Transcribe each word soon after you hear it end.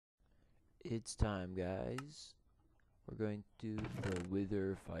It's time, guys. We're going to do the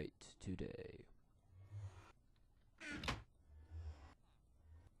Wither fight today.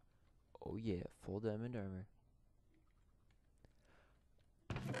 Oh yeah, full diamond armor.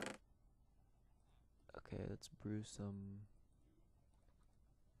 Okay, let's brew some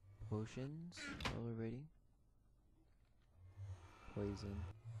potions while we're waiting. Poison.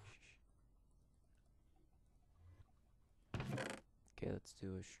 Okay, let's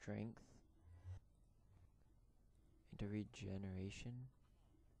do a strength. And a regeneration.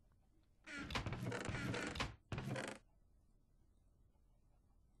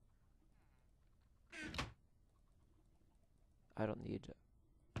 I don't need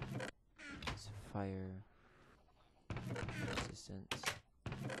this fire resistance.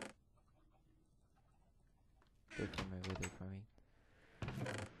 Good for my wither farming.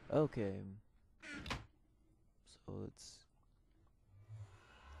 Okay. So let's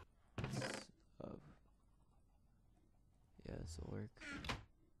yeah, this'll work.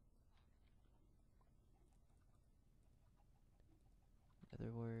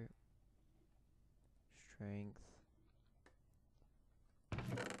 Another word. Strength.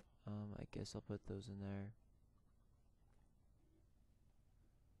 I guess I'll put those in there.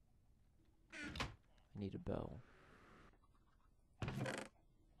 I need a bell.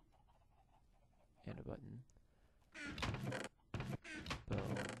 And a button. Bow.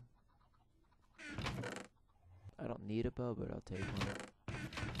 I don't need a bow, but I'll take one.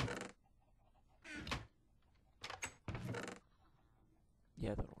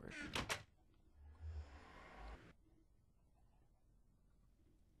 Yeah, that'll work.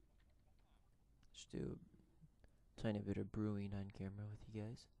 Just do a tiny bit of brewing on camera with you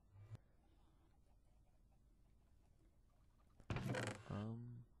guys.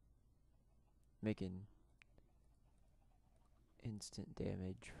 Making instant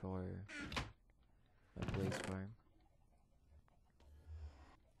damage for my blaze farm.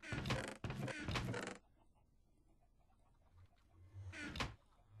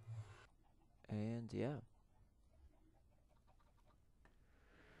 And yeah.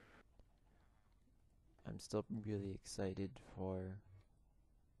 I'm still really excited for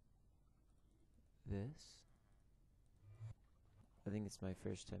this. I think it's my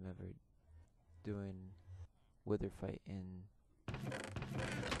first time ever doing wither fight in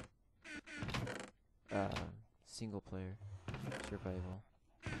single player survival.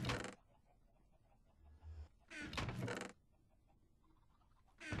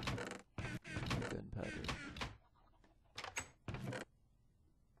 Gunpowder.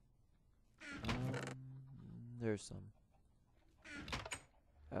 There's some.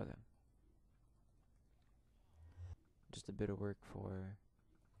 Okay. Just a bit of work for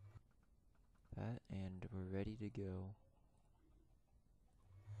that, and we're ready to go.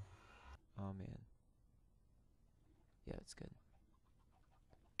 Oh man. Yeah, it's good.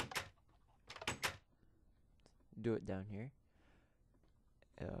 Do it down here.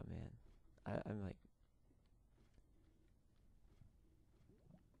 Oh man. I'm like,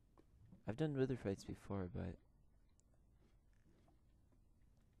 I've done wither fights before, but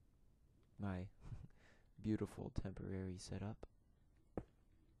my beautiful temporary setup.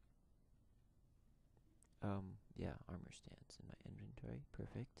 Yeah, armor stands in my inventory.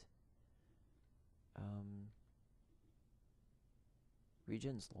 Perfect.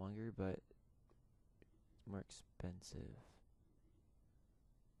 Regen's longer, but more expensive.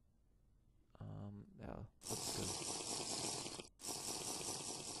 Yeah, let's go.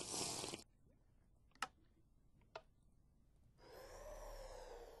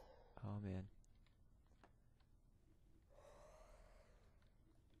 Oh man.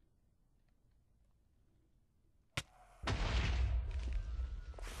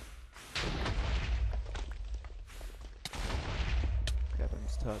 Crap, I'm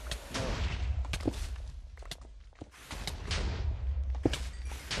stuck. No.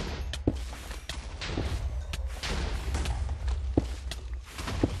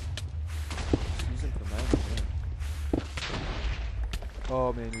 Use them for mining, yeah.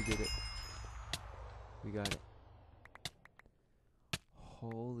 Oh man, we did it. We got it.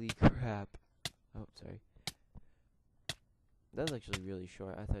 Holy crap. Oh, sorry. That was actually really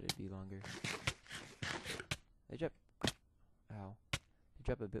short. I thought it'd be longer. They drop. Ow. They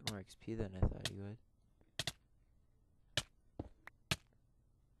drop a bit more XP than I thought he would.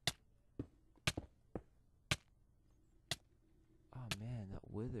 Oh man, that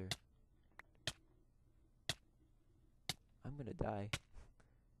wither. I'm gonna die.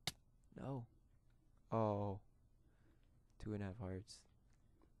 No. Oh. 2.5 hearts.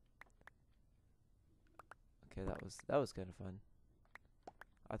 Okay, that was kind of fun.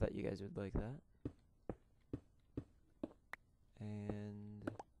 I thought you guys would like that. And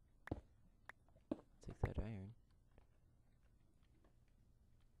take that iron.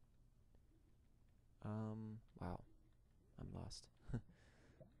 Wow. I'm lost.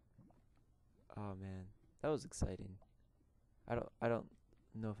 Oh man, that was exciting. I don't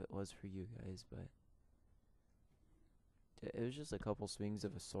know if it was for you guys, but it was just a couple swings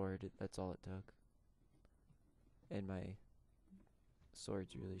of a sword. That's all it took. And my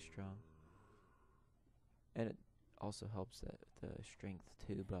sword's really strong. And it also helps that the strength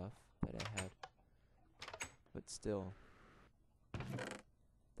 2 buff that I had. But still,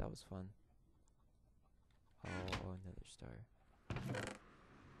 that was fun. Oh, another star.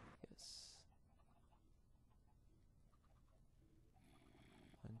 Yes.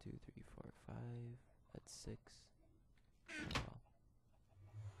 1, 2, 3, 4, 5. That's 6. Oh, wow.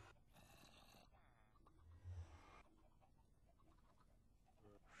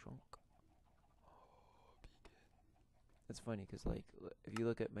 Shunk. It's funny because, like, if you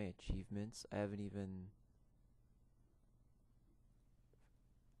look at my achievements, I haven't even.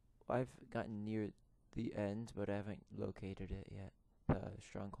 I've gotten near the end, but I haven't located it yet. The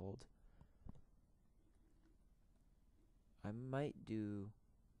stronghold. I might do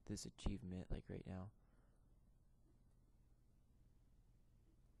this achievement, like, right now.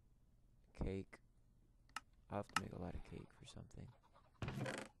 Cake. I'll have to make a lot of cake for something.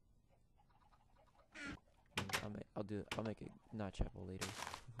 I'll make a notch apple later.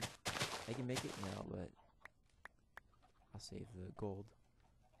 I can make it now, but I'll save the gold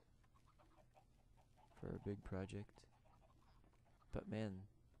for a big project. But man,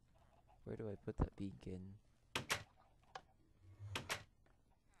 where do I put that beacon?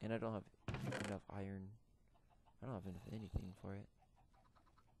 And I don't have enough iron. I don't have enough anything for it.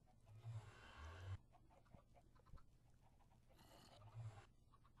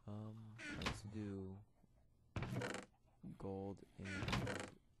 Let's do gold and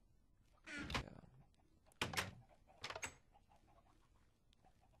yeah.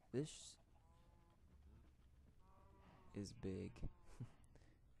 This is big.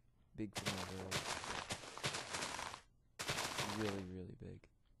 Big for my world. Really, really big.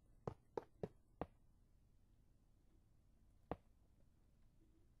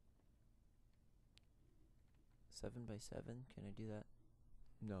 Seven by 7? Can I do that?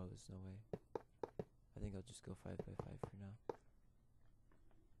 No, there's no way. I think I'll just go 5 by 5 for now.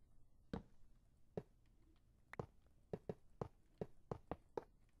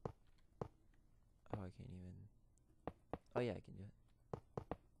 Oh, I can't even. Oh yeah, I can do it.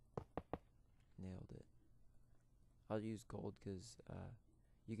 Nailed it. I'll use gold because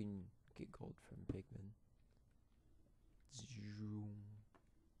you can get gold from pigmen. Zoom.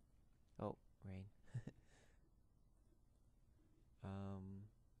 Oh, rain.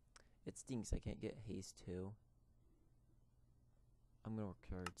 It stinks I can't get haste 2. I'm gonna work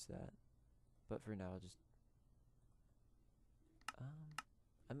towards that. But for now, I'll just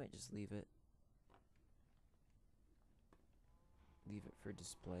I might just leave it. Leave it for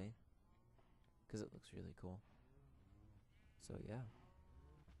display. Because it looks really cool. So yeah.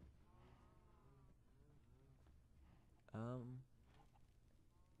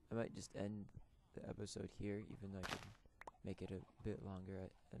 I might just end the episode here, even though I can make it a bit longer.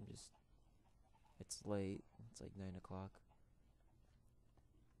 It's late. It's like 9 o'clock.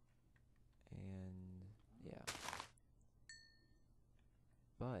 And yeah.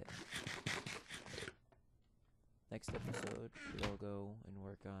 But next episode, we'll go and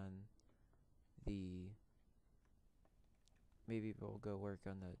work on maybe we'll go work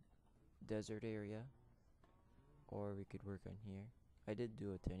on the desert area, or we could work on here. I did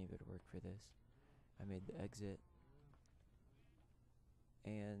do a tiny bit of work for this. I made the exit,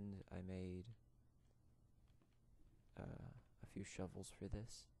 and I made a few shovels for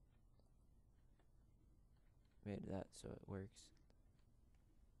this. Made that so it works.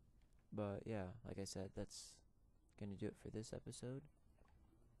 But yeah, like I said, that's gonna do it for this episode,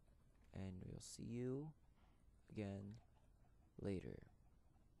 and we'll see you again later.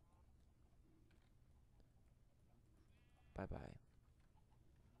 Bye bye.